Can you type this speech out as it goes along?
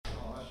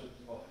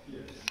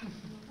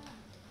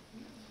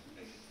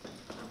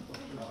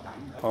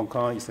Hong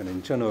Kong is an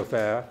internal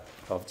affair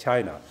of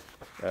China.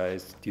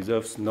 It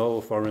deserves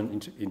no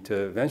foreign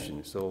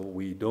intervention. So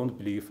we don't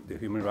believe the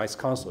Human Rights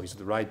Council is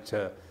the right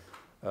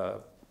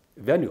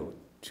venue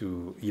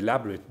to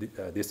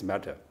elaborate this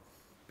matter.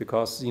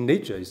 Because in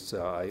nature,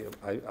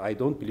 I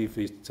don't believe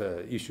it's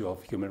an issue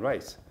of human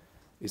rights.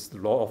 It's the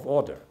law of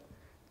order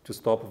to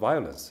stop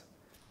violence.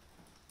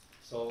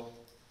 So,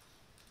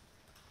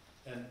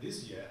 and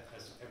this year,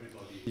 as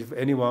everybody, if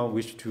anyone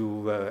wishes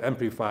to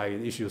amplify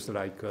issues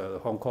like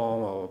Hong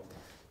Kong or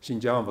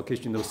Xinjiang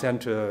vocational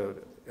center,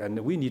 and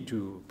we need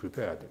to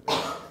prepare.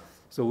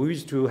 So we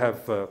wish to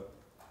have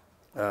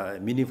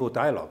meaningful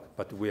dialogue,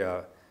 but we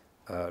are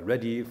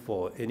ready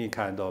for any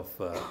kind of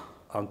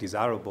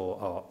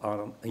undesirable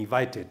or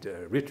uninvited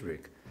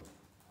rhetoric.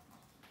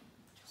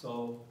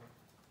 So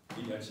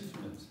the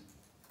achievement.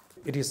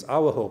 It is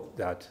our hope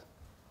that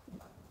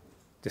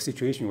the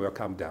situation will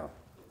calm down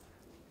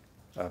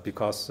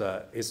because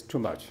it's too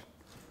much.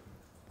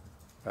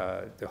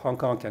 The Hong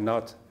Kong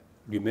cannot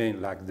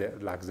remain like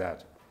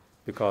that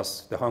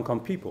because the Hong Kong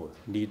people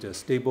need a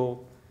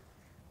stable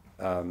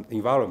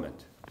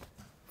environment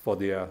for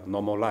their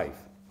normal life.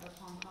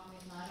 Hong Kong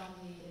is not on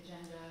the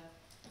agenda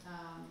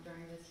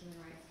during this Human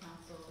Rights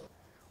Council.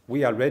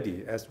 We are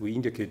ready, as we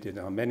indicated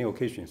on many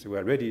occasions, we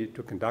are ready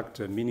to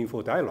conduct a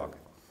meaningful dialogue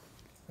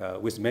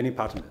with many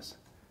partners.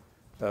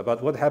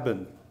 But what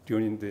happened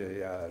during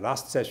the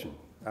last session,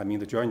 I mean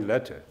the joint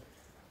letter,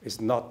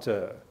 is not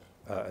a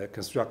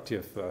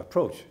constructive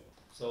approach.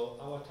 So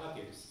our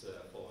target is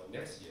for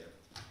next year,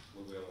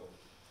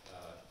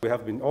 we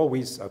have been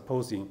always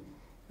opposing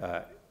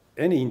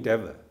any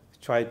endeavor to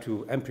try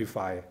to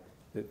amplify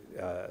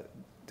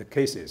the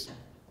cases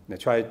and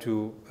try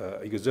to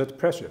exert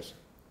pressures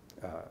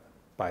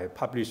by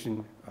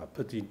publishing,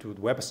 put into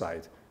the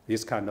website,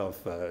 these kind of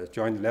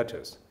joint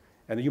letters.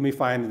 And you may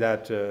find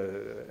that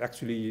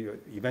actually,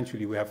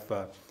 eventually we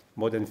have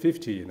more than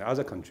 50 in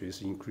other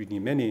countries,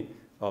 including many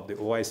of the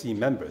OIC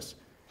members,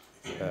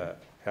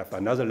 have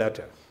another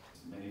letter.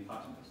 Many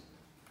partners.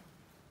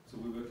 So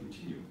we will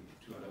continue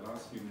to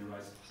advance human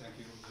rights. Thank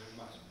you very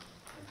much.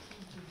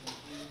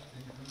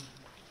 Thank you.